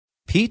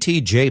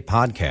PTJ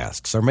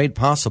podcasts are made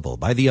possible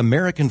by the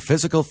American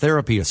Physical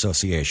Therapy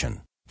Association.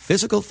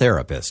 Physical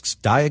therapists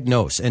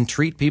diagnose and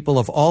treat people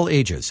of all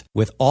ages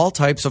with all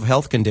types of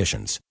health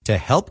conditions to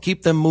help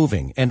keep them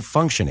moving and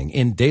functioning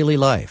in daily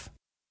life.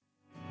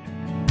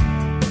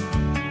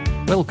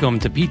 Welcome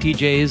to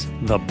PTJ's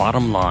The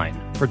Bottom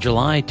Line for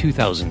July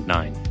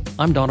 2009.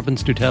 I'm Donovan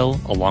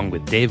Stutel along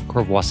with Dave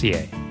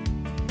Courvoisier.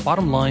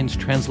 Bottom lines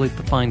translate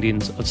the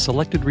findings of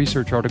selected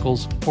research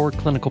articles for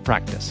clinical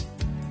practice.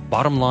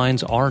 Bottom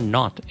lines are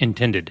not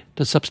intended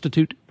to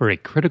substitute for a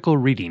critical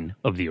reading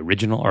of the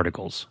original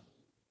articles.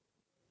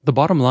 The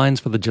bottom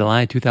lines for the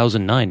July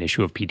 2009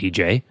 issue of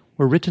PTJ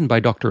were written by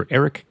Dr.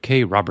 Eric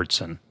K.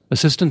 Robertson,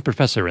 Assistant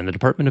Professor in the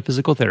Department of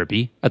Physical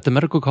Therapy at the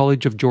Medical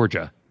College of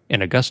Georgia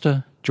in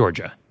Augusta,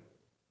 Georgia.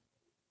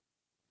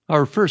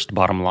 Our first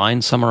bottom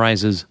line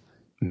summarizes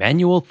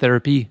manual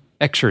therapy,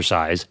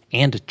 exercise,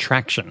 and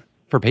traction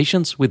for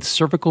patients with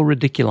cervical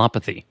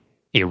radiculopathy,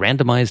 a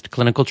randomized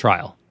clinical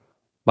trial.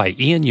 By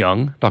Ian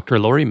Young, Dr.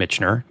 Lori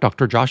Michener,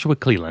 Dr. Joshua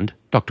Cleland,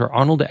 Dr.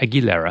 Arnold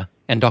Aguilera,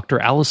 and Dr.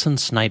 Allison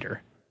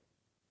Snyder.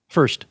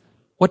 First,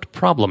 what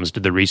problems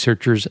did the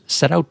researchers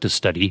set out to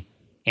study,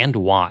 and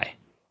why?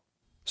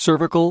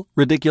 Cervical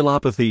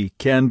radiculopathy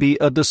can be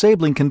a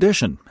disabling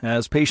condition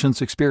as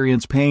patients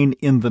experience pain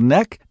in the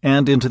neck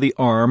and into the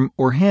arm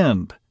or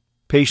hand.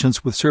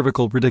 Patients with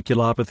cervical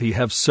radiculopathy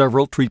have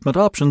several treatment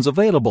options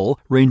available,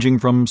 ranging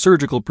from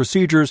surgical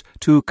procedures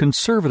to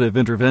conservative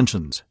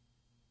interventions.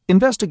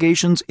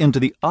 Investigations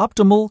into the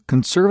optimal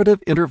conservative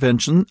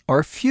intervention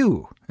are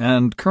few,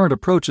 and current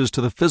approaches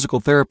to the physical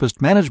therapist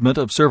management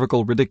of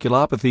cervical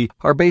radiculopathy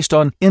are based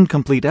on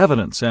incomplete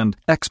evidence and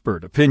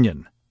expert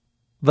opinion.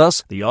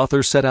 Thus, the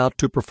authors set out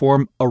to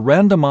perform a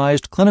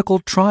randomized clinical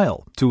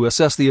trial to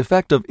assess the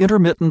effect of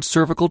intermittent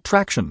cervical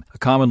traction, a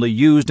commonly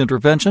used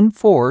intervention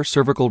for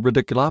cervical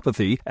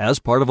radiculopathy, as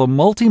part of a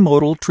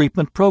multimodal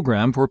treatment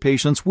program for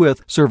patients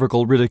with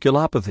cervical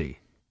radiculopathy.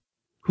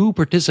 Who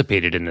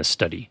participated in this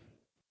study?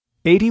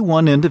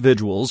 81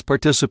 individuals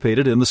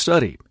participated in the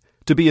study.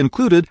 To be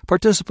included,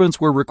 participants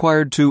were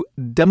required to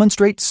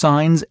demonstrate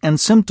signs and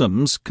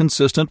symptoms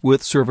consistent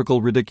with cervical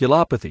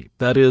radiculopathy,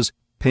 that is,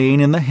 pain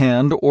in the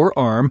hand or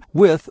arm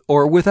with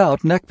or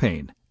without neck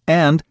pain,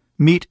 and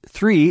meet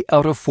 3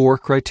 out of 4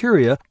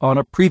 criteria on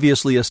a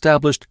previously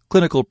established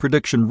clinical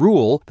prediction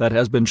rule that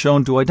has been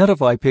shown to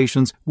identify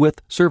patients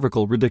with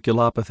cervical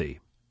radiculopathy.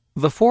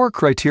 The 4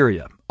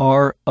 criteria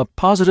are a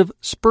positive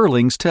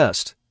Sperling's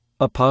test,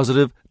 a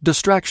positive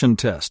distraction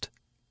test,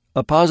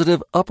 a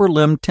positive upper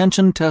limb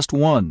tension test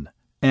 1,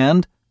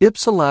 and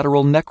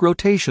ipsilateral neck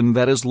rotation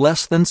that is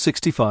less than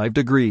 65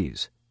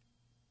 degrees.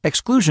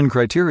 Exclusion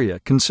criteria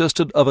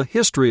consisted of a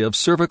history of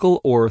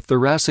cervical or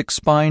thoracic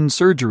spine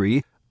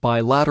surgery,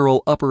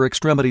 bilateral upper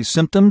extremity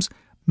symptoms,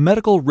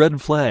 medical red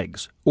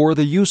flags, or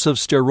the use of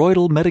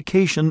steroidal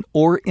medication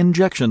or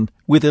injection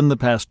within the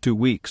past 2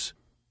 weeks.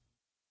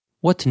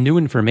 What new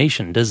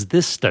information does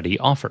this study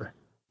offer?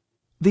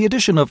 The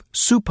addition of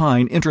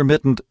supine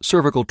intermittent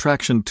cervical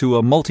traction to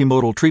a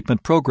multimodal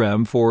treatment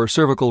program for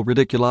cervical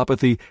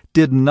radiculopathy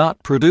did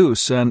not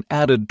produce an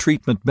added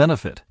treatment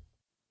benefit.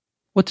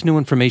 What new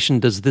information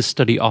does this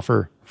study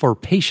offer for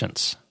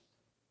patients?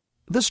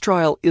 This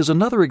trial is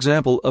another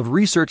example of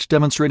research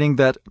demonstrating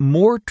that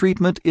more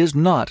treatment is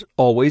not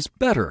always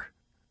better.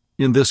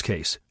 In this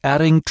case,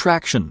 adding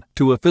traction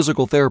to a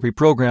physical therapy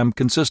program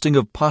consisting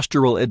of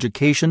postural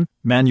education,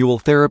 manual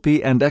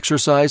therapy, and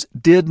exercise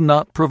did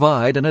not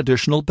provide an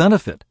additional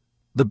benefit.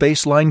 The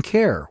baseline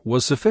care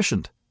was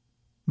sufficient.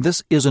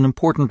 This is an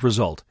important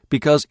result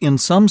because in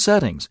some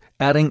settings,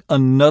 adding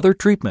another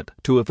treatment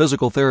to a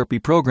physical therapy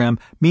program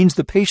means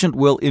the patient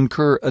will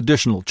incur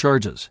additional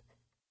charges.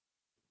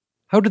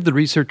 How did the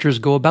researchers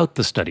go about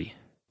the study?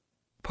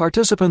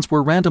 Participants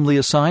were randomly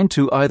assigned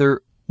to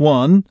either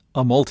 1.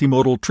 A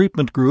multimodal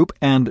treatment group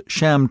and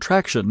sham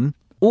traction,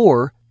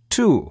 or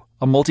 2.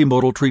 A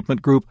multimodal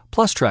treatment group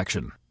plus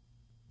traction.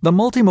 The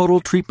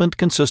multimodal treatment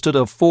consisted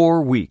of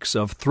 4 weeks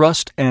of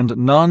thrust and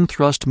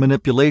non-thrust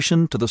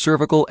manipulation to the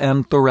cervical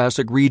and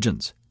thoracic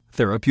regions,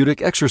 therapeutic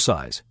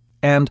exercise,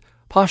 and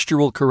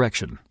postural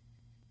correction.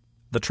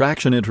 The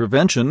traction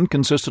intervention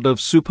consisted of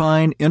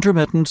supine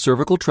intermittent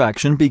cervical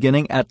traction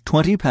beginning at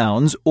 20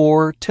 pounds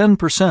or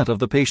 10% of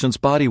the patient's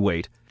body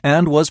weight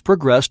and was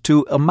progressed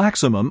to a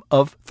maximum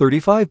of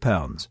 35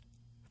 pounds.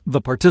 The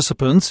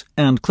participants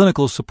and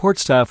clinical support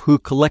staff who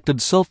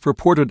collected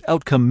self-reported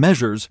outcome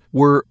measures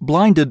were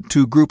blinded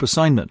to group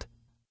assignment.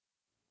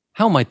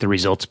 How might the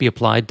results be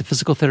applied to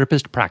physical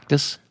therapist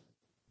practice?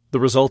 The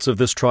results of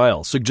this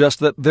trial suggest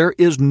that there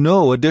is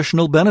no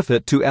additional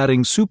benefit to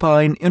adding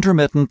supine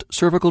intermittent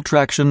cervical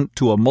traction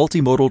to a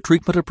multimodal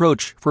treatment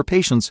approach for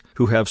patients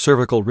who have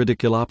cervical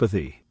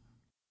radiculopathy.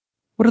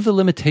 What are the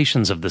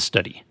limitations of the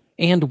study,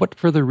 and what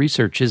further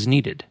research is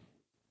needed?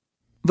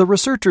 The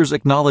researchers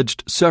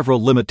acknowledged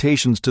several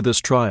limitations to this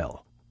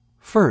trial.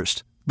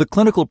 First, the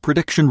clinical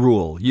prediction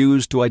rule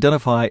used to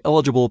identify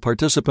eligible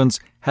participants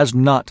has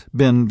not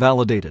been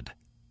validated.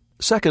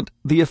 Second,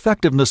 the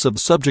effectiveness of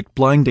subject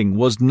blinding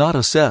was not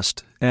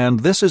assessed, and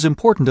this is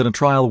important in a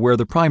trial where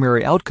the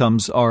primary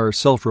outcomes are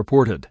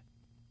self-reported.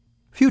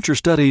 Future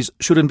studies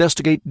should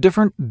investigate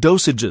different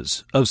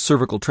dosages of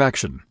cervical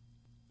traction.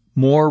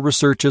 More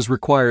research is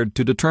required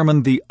to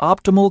determine the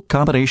optimal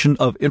combination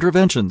of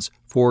interventions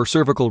for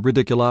cervical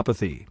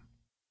radiculopathy.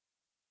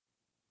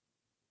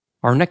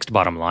 Our next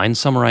bottom line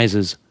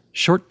summarizes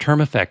short-term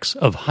effects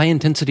of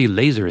high-intensity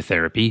laser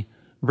therapy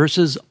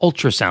versus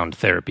ultrasound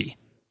therapy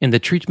in the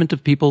treatment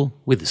of people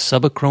with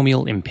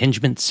subacromial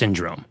impingement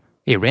syndrome,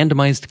 a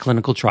randomized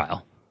clinical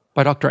trial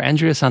by Dr.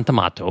 Andrea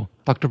Santamato,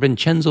 Dr.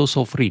 Vincenzo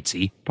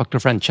Solfrizzi, Dr.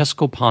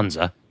 Francesco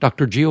Panza,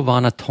 Dr.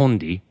 Giovanna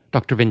Tondi,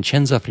 Dr.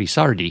 Vincenza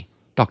Frisardi,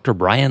 Dr.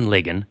 Brian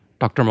Ligon,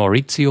 Dr.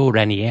 Maurizio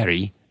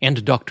Ranieri,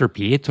 and Dr.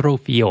 Pietro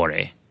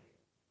Fiore.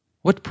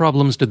 What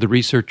problems did the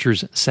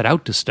researchers set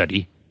out to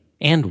study,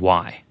 and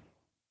why?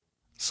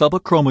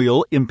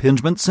 Subacromial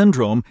impingement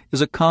syndrome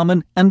is a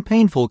common and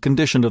painful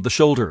condition of the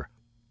shoulder.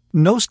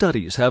 No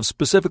studies have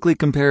specifically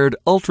compared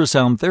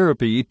ultrasound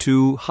therapy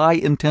to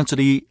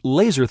high-intensity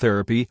laser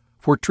therapy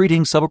for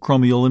treating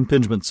subacromial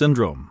impingement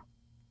syndrome.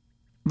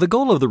 The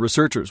goal of the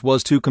researchers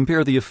was to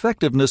compare the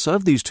effectiveness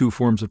of these two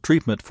forms of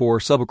treatment for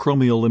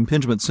subacromial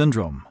impingement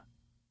syndrome.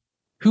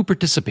 Who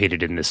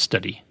participated in this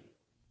study?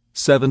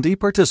 70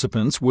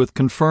 participants with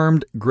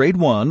confirmed Grade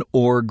 1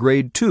 or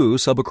Grade 2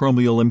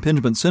 subacromial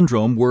impingement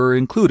syndrome were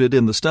included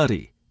in the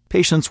study.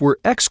 Patients were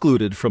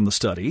excluded from the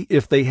study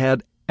if they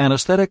had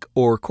anesthetic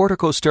or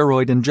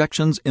corticosteroid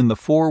injections in the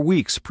 4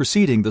 weeks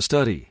preceding the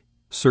study,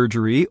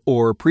 surgery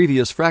or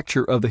previous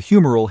fracture of the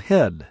humeral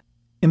head,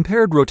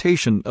 impaired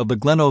rotation of the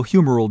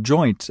glenohumeral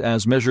joint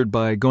as measured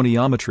by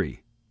goniometry,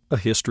 a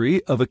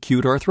history of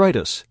acute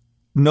arthritis,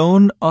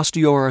 known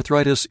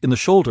osteoarthritis in the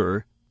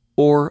shoulder,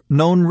 or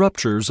known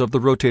ruptures of the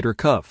rotator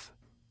cuff.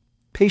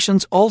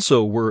 Patients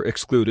also were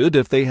excluded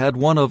if they had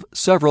one of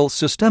several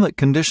systemic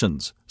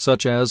conditions,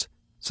 such as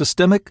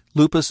systemic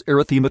lupus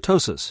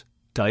erythematosus,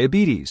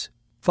 diabetes,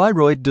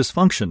 thyroid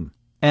dysfunction,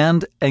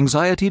 and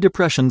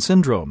anxiety-depression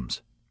syndromes.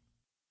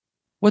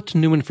 What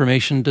new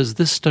information does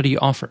this study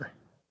offer?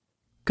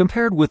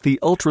 Compared with the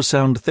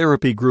ultrasound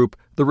therapy group,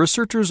 the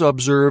researchers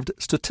observed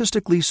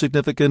statistically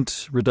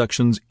significant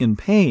reductions in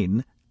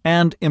pain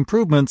and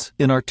improvements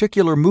in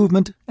articular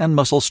movement and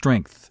muscle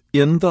strength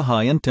in the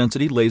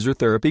high-intensity laser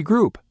therapy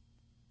group.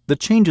 The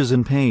changes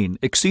in pain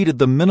exceeded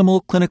the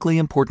minimal clinically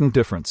important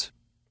difference.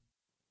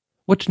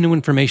 What new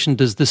information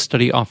does this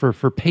study offer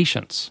for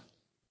patients?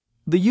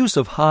 The use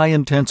of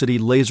high-intensity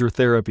laser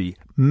therapy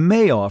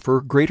may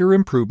offer greater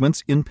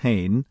improvements in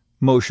pain,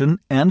 motion,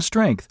 and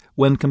strength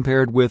when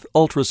compared with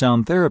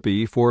ultrasound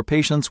therapy for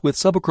patients with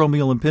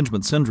subacromial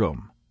impingement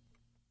syndrome.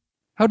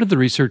 How did the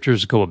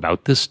researchers go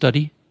about this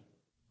study?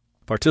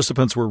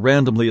 Participants were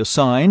randomly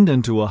assigned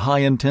into a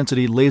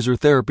high-intensity laser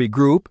therapy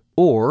group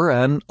or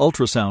an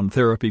ultrasound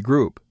therapy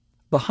group.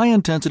 The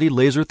high-intensity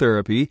laser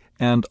therapy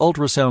and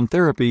ultrasound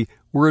therapy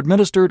were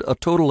administered a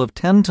total of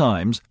 10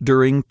 times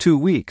during 2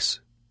 weeks.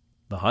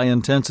 The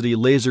high-intensity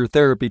laser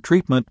therapy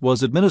treatment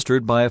was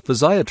administered by a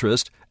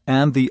physiatrist,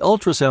 and the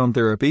ultrasound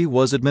therapy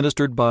was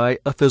administered by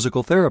a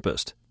physical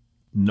therapist.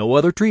 No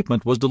other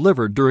treatment was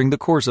delivered during the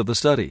course of the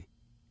study.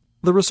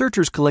 The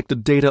researchers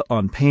collected data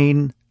on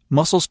pain,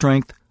 muscle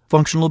strength,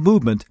 functional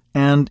movement,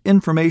 and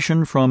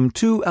information from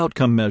 2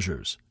 outcome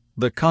measures,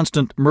 the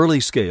constant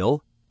Merle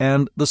scale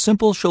and the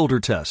simple shoulder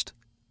test.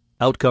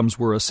 Outcomes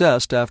were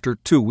assessed after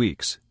 2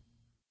 weeks.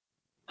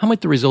 How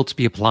might the results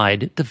be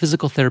applied to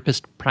physical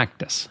therapist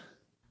practice?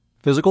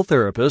 Physical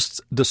therapists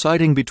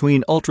deciding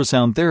between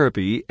ultrasound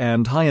therapy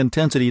and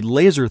high-intensity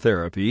laser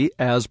therapy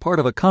as part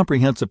of a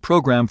comprehensive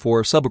program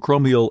for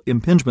subacromial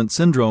impingement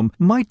syndrome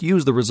might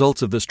use the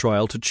results of this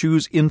trial to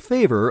choose in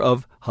favor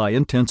of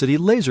high-intensity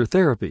laser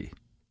therapy.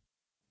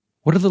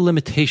 What are the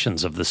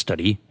limitations of the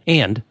study,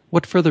 and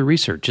what further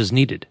research is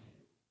needed?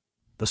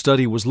 The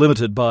study was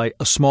limited by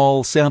a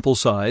small sample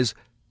size,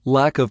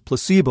 lack of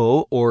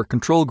placebo or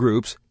control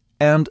groups,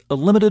 and a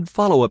limited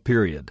follow-up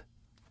period.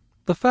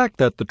 The fact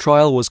that the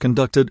trial was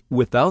conducted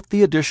without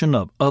the addition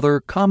of other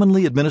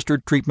commonly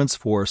administered treatments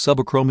for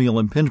subacromial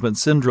impingement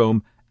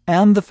syndrome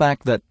and the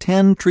fact that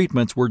 10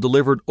 treatments were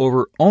delivered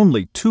over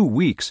only 2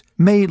 weeks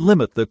may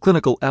limit the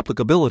clinical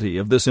applicability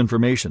of this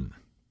information.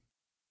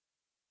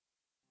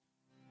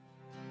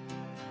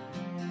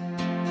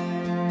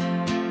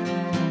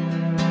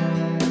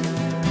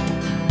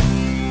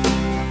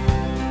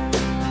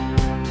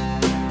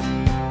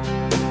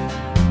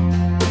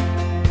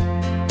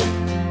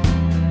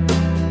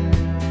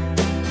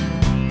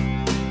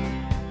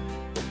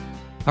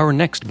 Our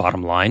next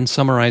bottom line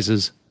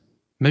summarizes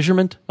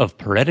measurement of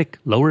paretic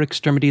lower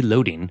extremity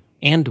loading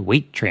and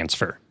weight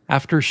transfer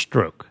after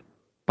stroke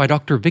by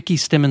Dr. Vicky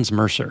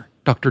Stimmons-Mercer,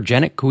 Dr.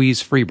 Janet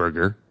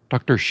Kuiz-Freeberger,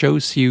 Dr.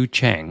 Shou-Siu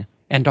Chang,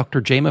 and Dr.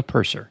 Jema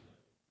Purser.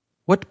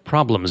 What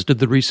problems did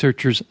the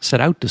researchers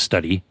set out to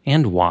study,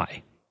 and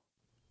why?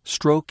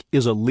 Stroke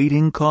is a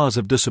leading cause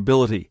of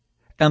disability,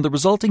 and the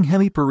resulting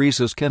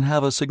hemiparesis can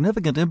have a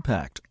significant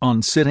impact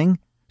on sitting,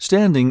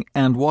 standing,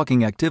 and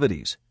walking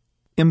activities.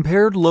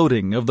 Impaired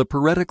loading of the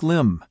paretic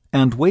limb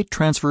and weight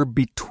transfer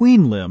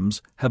between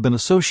limbs have been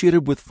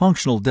associated with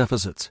functional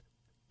deficits.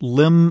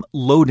 Limb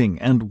loading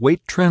and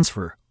weight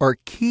transfer are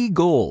key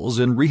goals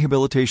in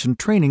rehabilitation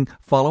training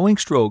following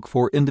stroke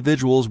for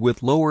individuals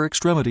with lower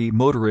extremity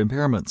motor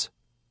impairments.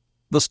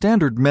 The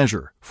standard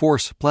measure,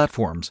 force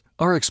platforms,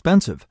 are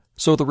expensive,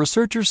 so the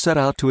researchers set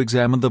out to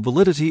examine the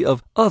validity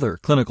of other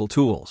clinical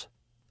tools.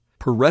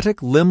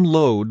 Paretic limb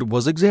load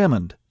was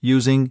examined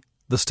using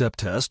the STEP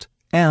test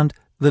and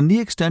the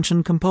knee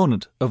extension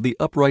component of the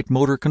upright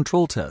motor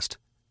control test,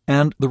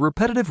 and the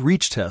repetitive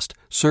reach test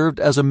served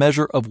as a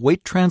measure of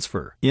weight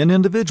transfer in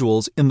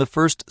individuals in the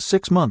first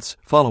 6 months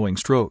following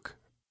stroke.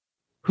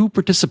 Who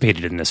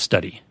participated in this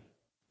study?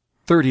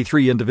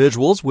 33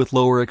 individuals with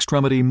lower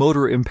extremity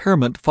motor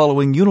impairment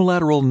following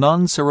unilateral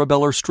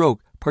non-cerebellar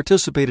stroke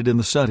participated in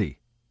the study.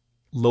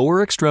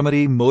 Lower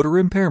extremity motor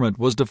impairment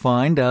was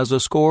defined as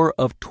a score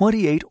of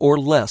 28 or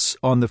less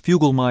on the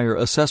Fugl-Meyer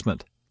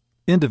assessment.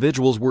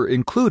 Individuals were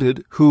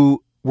included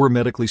who were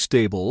medically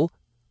stable,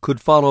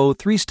 could follow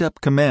 3-step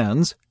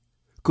commands,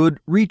 could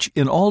reach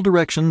in all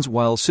directions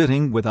while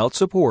sitting without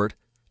support,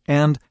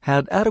 and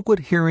had adequate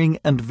hearing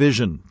and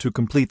vision to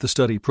complete the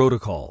study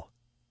protocol.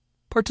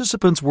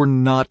 Participants were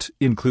not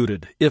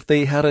included if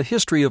they had a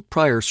history of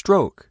prior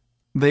stroke.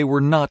 They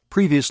were not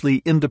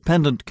previously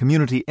independent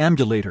community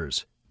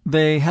ambulators.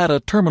 They had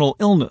a terminal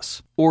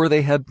illness, or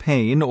they had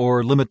pain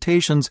or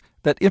limitations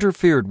that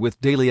interfered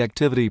with daily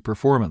activity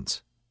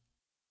performance.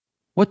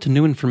 What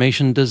new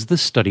information does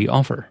this study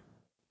offer?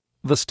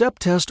 The STEP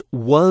test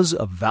was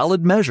a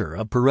valid measure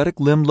of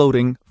paretic limb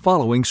loading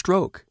following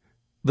stroke.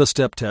 The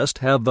STEP test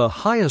had the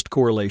highest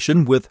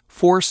correlation with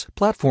force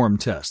platform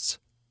tests.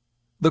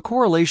 The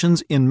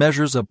correlations in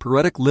measures of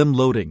paretic limb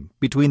loading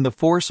between the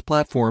force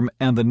platform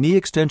and the knee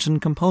extension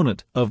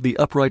component of the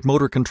upright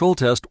motor control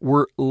test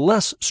were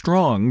less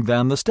strong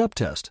than the STEP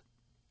test.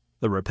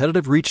 The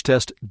repetitive reach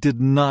test did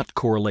not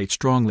correlate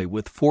strongly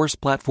with force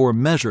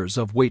platform measures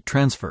of weight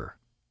transfer.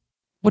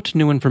 What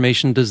new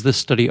information does this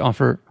study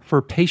offer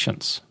for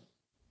patients?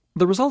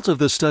 The results of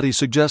this study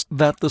suggest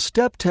that the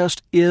STEP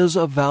test is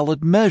a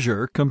valid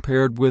measure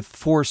compared with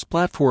force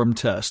platform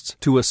tests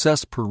to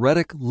assess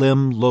paretic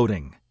limb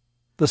loading.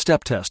 The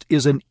STEP test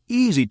is an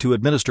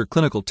easy-to-administer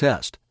clinical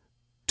test.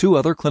 2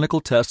 other clinical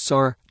tests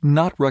are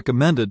not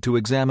recommended to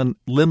examine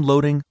limb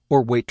loading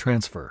or weight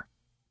transfer.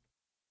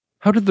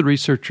 How did the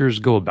researchers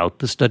go about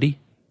the study?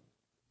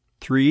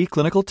 3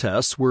 clinical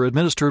tests were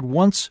administered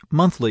once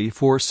monthly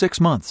for 6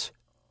 months.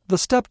 The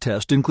STEP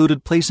test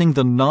included placing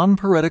the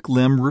non-paretic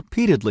limb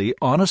repeatedly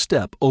on a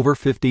step over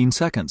 15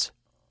 seconds.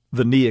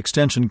 The knee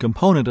extension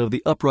component of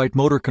the upright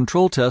motor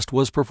control test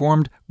was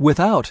performed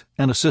without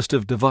an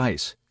assistive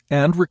device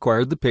and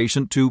required the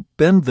patient to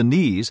bend the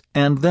knees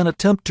and then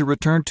attempt to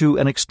return to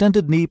an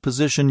extended knee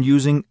position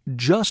using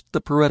just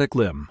the paretic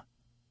limb.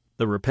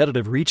 The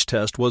repetitive reach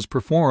test was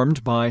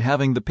performed by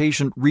having the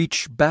patient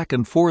reach back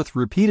and forth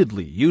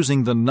repeatedly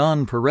using the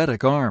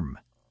non-paretic arm.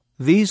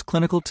 These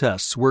clinical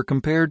tests were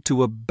compared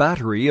to a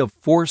battery of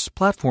force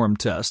platform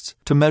tests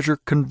to measure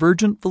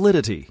convergent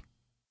validity.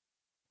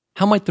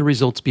 How might the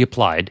results be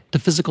applied to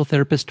physical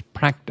therapist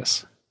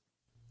practice?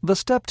 The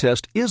STEP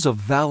test is a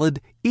valid,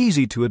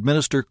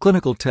 easy-to-administer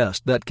clinical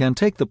test that can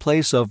take the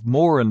place of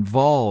more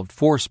involved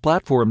force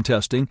platform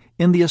testing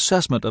in the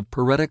assessment of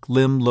paretic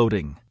limb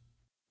loading.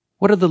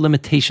 What are the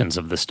limitations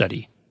of the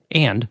study,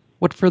 and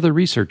what further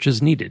research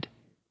is needed?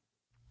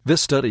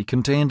 This study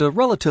contained a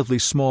relatively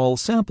small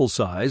sample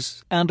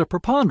size and a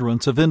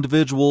preponderance of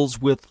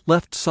individuals with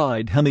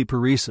left-side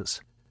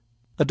hemiparesis.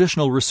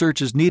 Additional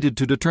research is needed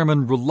to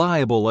determine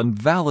reliable and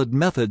valid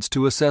methods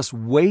to assess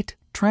weight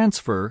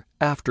transfer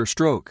after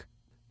stroke.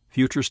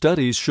 Future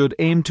studies should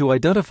aim to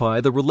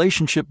identify the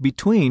relationship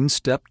between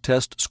STEP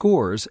test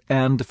scores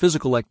and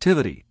physical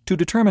activity to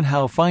determine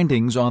how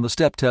findings on the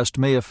STEP test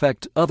may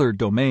affect other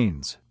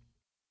domains.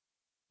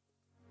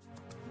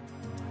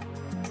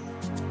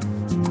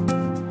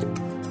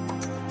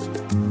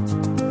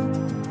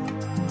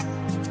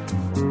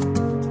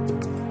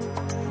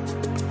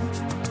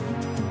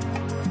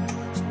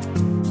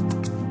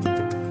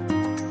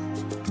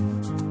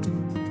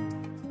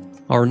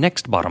 Our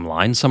next bottom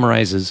line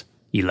summarizes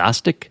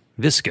elastic,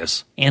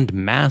 viscous, and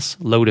mass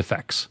load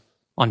effects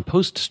on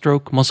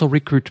post-stroke muscle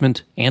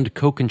recruitment and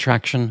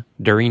co-contraction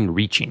during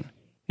reaching,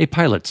 a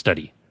pilot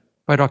study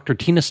by Dr.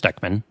 Tina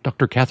Steckman,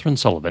 Dr. Catherine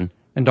Sullivan,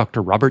 and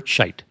Dr. Robert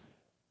Scheit.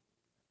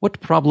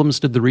 What problems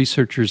did the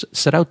researchers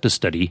set out to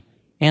study,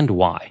 and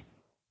why?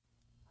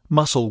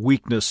 Muscle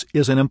weakness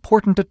is an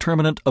important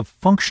determinant of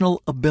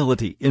functional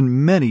ability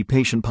in many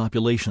patient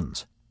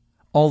populations.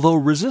 Although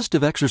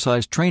resistive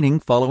exercise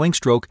training following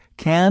stroke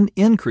can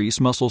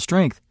increase muscle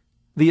strength,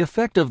 the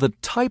effect of the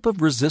type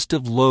of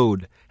resistive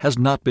load has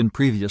not been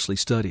previously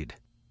studied.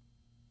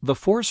 The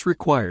force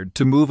required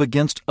to move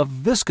against a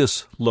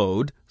viscous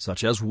load,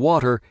 such as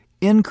water,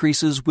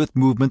 increases with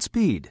movement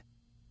speed.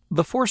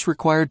 The force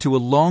required to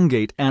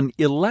elongate an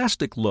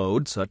elastic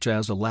load, such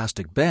as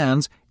elastic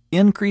bands,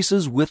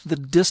 increases with the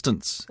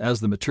distance as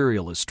the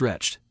material is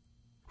stretched.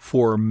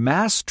 For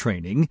mass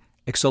training,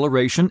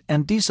 acceleration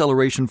and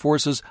deceleration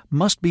forces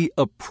must be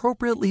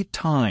appropriately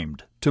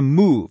timed to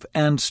move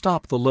and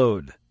stop the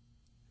load.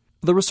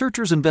 The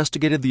researchers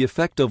investigated the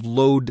effect of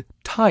load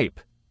type,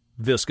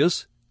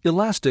 viscous,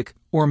 elastic,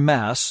 or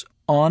mass,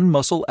 on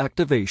muscle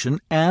activation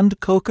and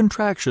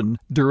co-contraction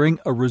during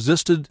a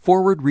resisted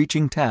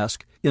forward-reaching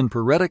task in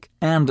paretic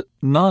and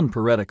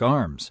non-paretic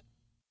arms.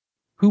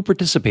 Who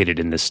participated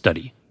in this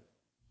study?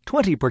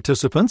 20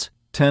 participants,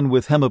 10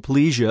 with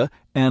hemiplegia,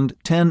 and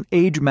 10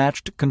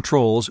 age-matched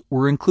controls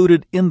were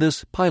included in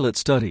this pilot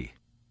study.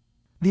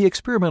 The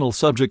experimental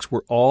subjects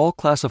were all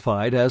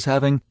classified as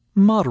having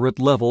moderate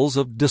levels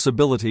of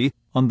disability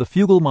on the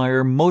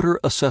Fugl-Meyer motor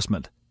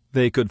assessment.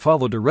 They could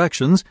follow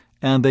directions,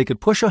 and they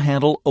could push a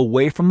handle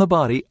away from the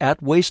body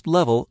at waist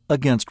level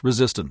against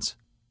resistance.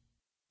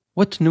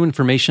 What new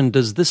information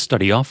does this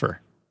study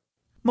offer?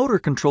 Motor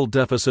control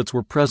deficits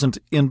were present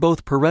in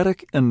both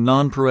paretic and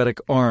non-paretic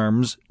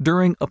arms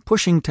during a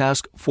pushing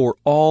task for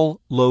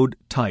all load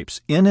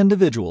types in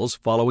individuals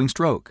following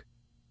stroke.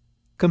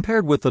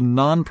 Compared with the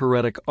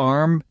non-paretic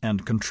arm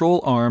and control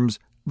arms,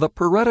 the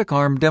paretic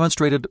arm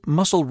demonstrated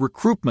muscle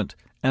recruitment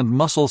and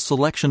muscle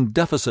selection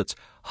deficits.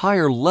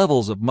 Higher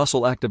levels of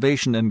muscle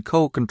activation and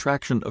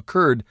co-contraction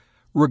occurred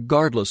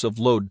regardless of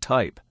load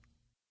type.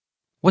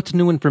 What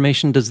new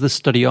information does this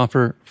study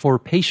offer for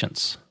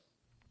patients?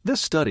 This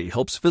study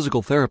helps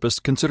physical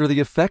therapists consider the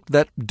effect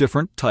that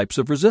different types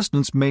of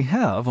resistance may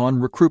have on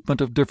recruitment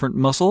of different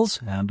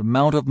muscles and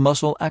amount of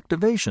muscle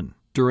activation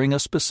during a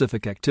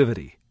specific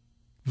activity.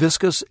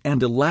 Viscous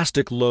and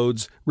elastic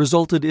loads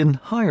resulted in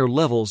higher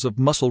levels of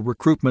muscle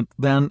recruitment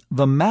than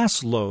the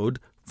mass load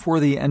for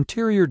the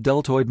anterior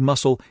deltoid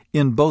muscle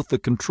in both the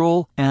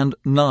control and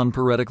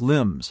non-paretic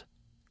limbs.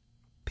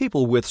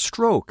 People with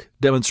stroke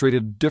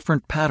demonstrated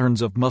different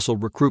patterns of muscle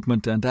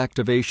recruitment and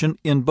activation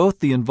in both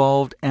the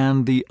involved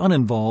and the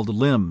uninvolved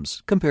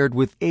limbs compared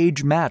with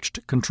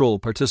age-matched control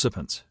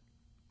participants.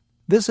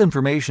 This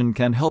information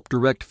can help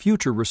direct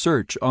future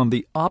research on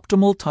the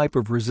optimal type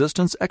of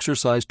resistance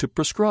exercise to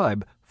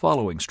prescribe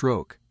following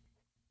stroke.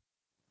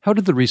 How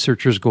did the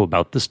researchers go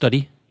about the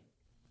study?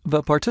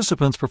 The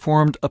participants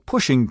performed a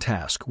pushing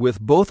task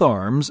with both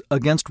arms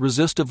against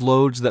resistive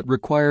loads that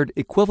required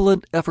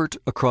equivalent effort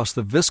across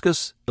the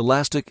viscous,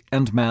 elastic,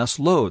 and mass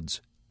loads.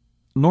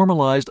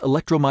 Normalized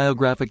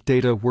electromyographic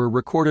data were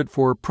recorded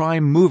for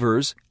prime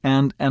movers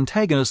and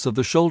antagonists of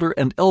the shoulder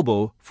and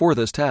elbow for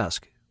this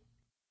task.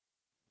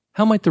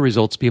 How might the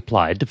results be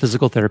applied to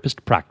physical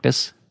therapist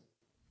practice?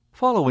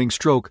 Following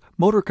stroke,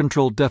 motor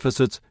control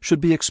deficits should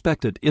be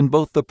expected in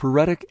both the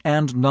paretic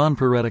and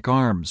non-paretic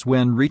arms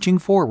when reaching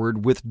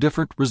forward with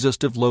different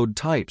resistive load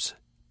types.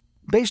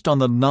 Based on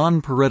the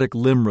non-paretic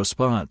limb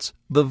response,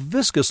 the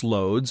viscous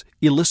loads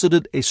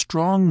elicited a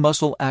strong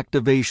muscle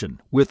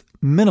activation with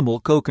minimal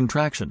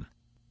co-contraction.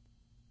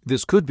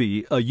 This could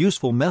be a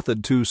useful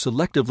method to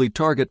selectively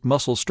target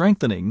muscle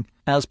strengthening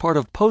as part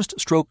of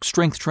post-stroke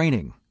strength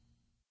training.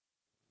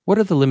 What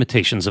are the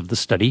limitations of the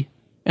study,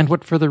 and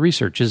what further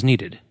research is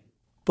needed?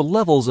 The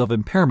levels of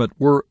impairment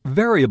were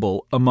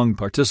variable among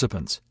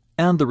participants,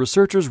 and the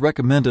researchers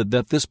recommended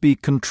that this be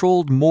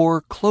controlled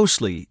more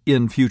closely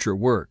in future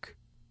work.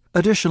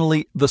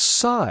 Additionally, the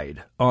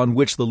side on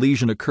which the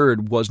lesion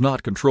occurred was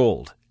not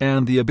controlled,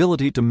 and the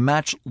ability to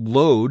match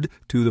load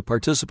to the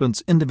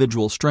participants'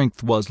 individual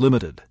strength was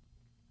limited.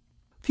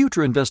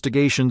 Future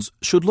investigations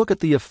should look at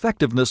the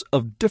effectiveness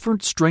of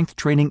different strength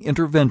training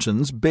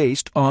interventions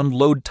based on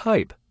load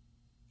type.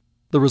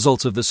 The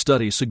results of this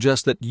study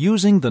suggest that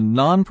using the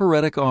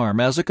non-paretic arm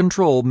as a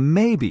control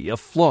may be a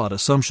flawed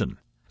assumption,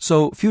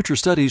 so future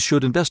studies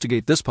should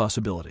investigate this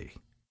possibility.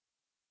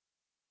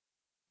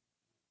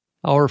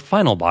 Our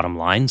final bottom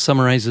line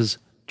summarizes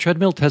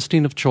treadmill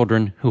testing of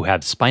children who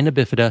have spina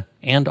bifida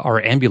and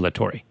are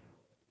ambulatory.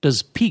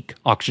 Does peak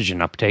oxygen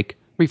uptake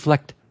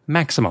reflect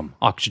maximum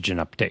oxygen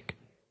uptake?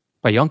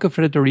 By Janke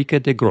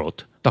Frederike de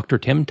Groot, Dr.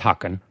 Tim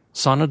Takken,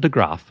 Sanne de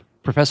Graaf,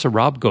 Professor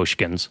Rob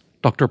Gooskens,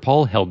 Dr.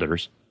 Paul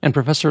Helders, and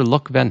Professor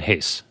Luc van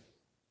Hees.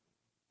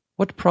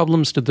 What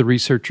problems did the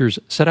researchers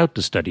set out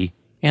to study,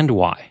 and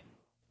why?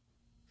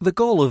 The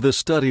goal of this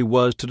study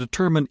was to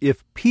determine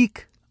if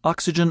peak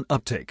oxygen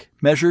uptake,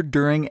 measured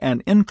during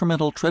an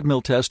incremental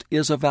treadmill test,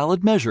 is a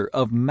valid measure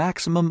of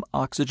maximum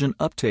oxygen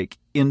uptake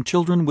in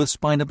children with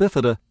spina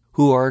bifida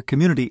who are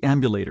community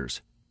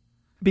ambulators.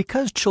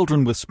 Because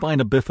children with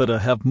spina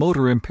bifida have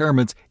motor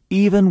impairments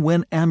even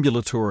when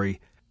ambulatory,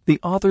 the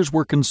authors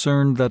were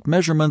concerned that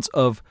measurements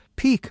of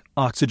peak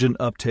oxygen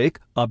uptake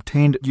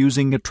obtained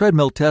using a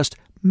treadmill test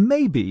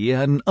may be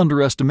an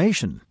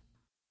underestimation.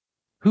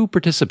 Who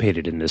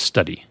participated in this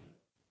study?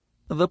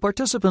 The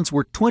participants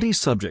were 20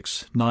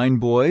 subjects, 9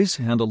 boys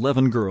and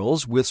 11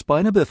 girls with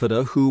spina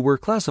bifida who were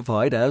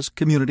classified as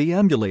community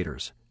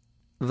ambulators.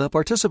 The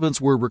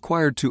participants were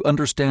required to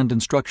understand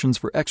instructions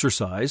for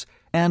exercise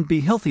and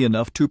be healthy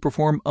enough to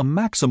perform a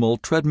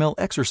maximal treadmill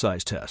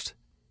exercise test.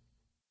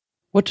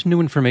 What new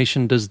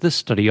information does this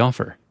study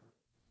offer?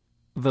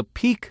 The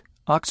peak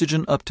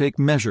oxygen uptake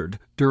measured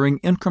during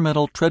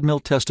incremental treadmill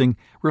testing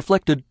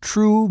reflected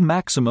true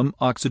maximum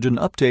oxygen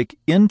uptake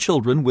in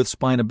children with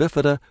spina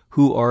bifida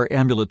who are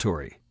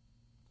ambulatory.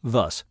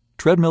 Thus,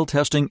 treadmill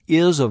testing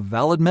is a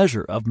valid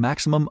measure of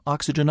maximum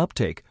oxygen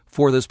uptake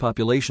for this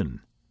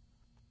population.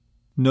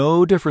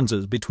 No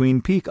differences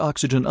between peak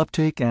oxygen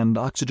uptake and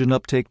oxygen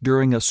uptake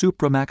during a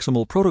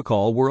supramaximal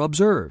protocol were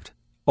observed,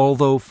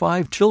 although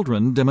 5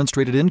 children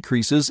demonstrated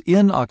increases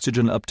in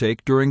oxygen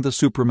uptake during the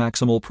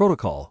supramaximal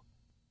protocol.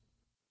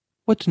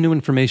 What new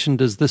information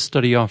does this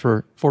study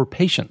offer for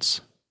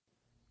patients?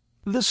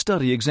 This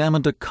study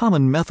examined a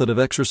common method of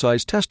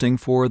exercise testing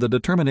for the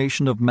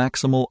determination of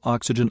maximal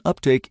oxygen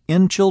uptake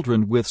in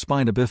children with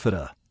spina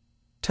bifida.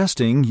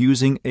 Testing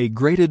using a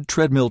graded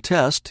treadmill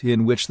test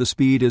in which the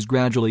speed is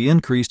gradually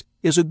increased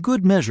is a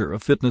good measure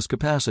of fitness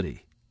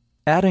capacity.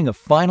 Adding a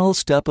final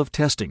step of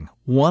testing,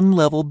 one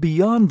level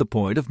beyond the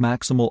point of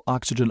maximal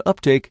oxygen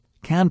uptake,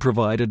 can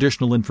provide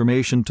additional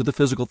information to the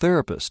physical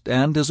therapist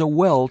and is a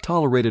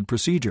well-tolerated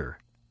procedure.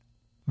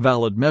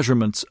 Valid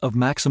measurements of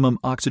maximum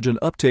oxygen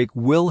uptake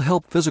will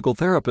help physical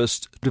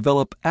therapists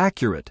develop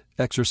accurate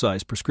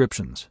exercise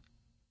prescriptions.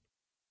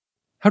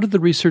 How did the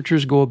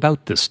researchers go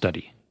about this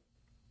study?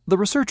 The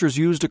researchers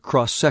used a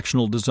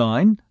cross-sectional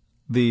design.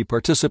 The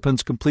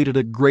participants completed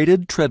a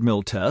graded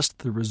treadmill test,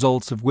 the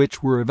results of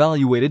which were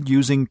evaluated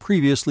using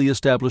previously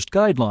established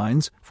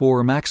guidelines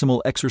for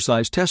maximal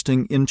exercise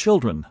testing in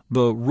children,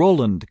 the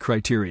Rowland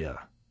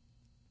criteria.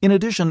 In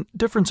addition,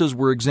 differences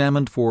were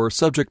examined for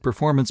subject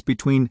performance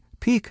between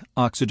peak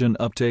oxygen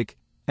uptake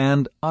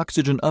and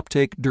oxygen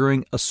uptake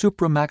during a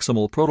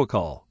supramaximal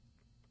protocol.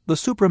 The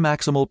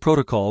supramaximal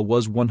protocol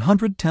was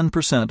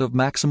 110% of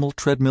maximal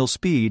treadmill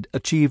speed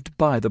achieved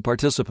by the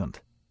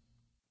participant.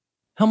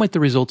 How might the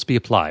results be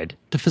applied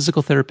to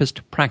physical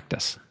therapist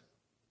practice?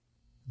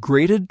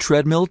 Graded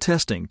treadmill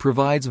testing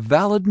provides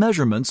valid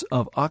measurements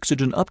of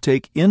oxygen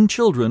uptake in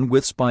children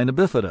with spina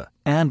bifida,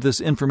 and this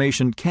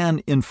information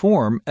can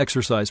inform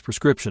exercise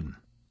prescription.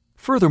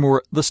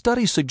 Furthermore, the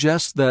study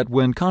suggests that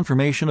when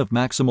confirmation of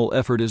maximal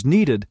effort is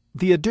needed,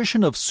 the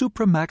addition of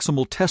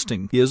supramaximal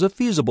testing is a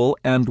feasible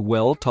and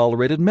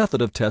well-tolerated method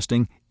of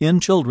testing in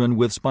children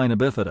with spina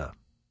bifida.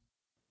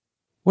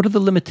 What are the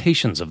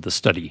limitations of the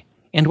study,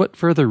 and what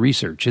further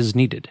research is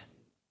needed?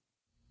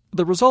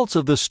 The results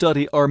of this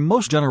study are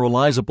most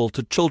generalizable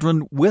to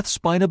children with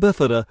spina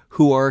bifida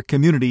who are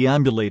community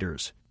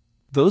ambulators.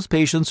 Those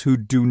patients who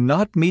do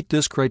not meet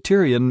this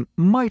criterion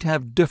might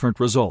have different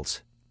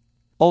results.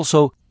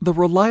 Also, the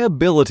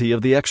reliability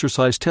of the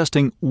exercise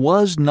testing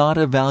was not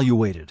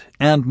evaluated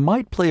and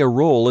might play a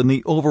role in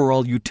the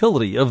overall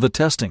utility of the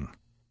testing.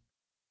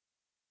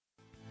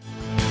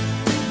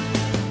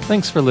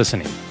 Thanks for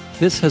listening.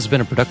 This has been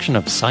a production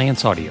of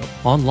Science Audio,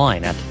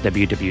 online at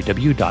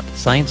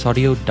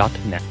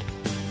www.scienceaudio.net.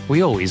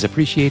 We always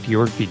appreciate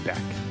your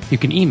feedback. You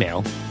can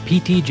email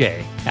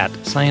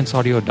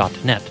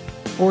ptj@scienceaudio.net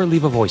or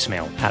leave a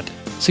voicemail at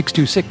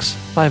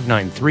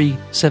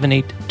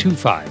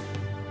 626-593-7825.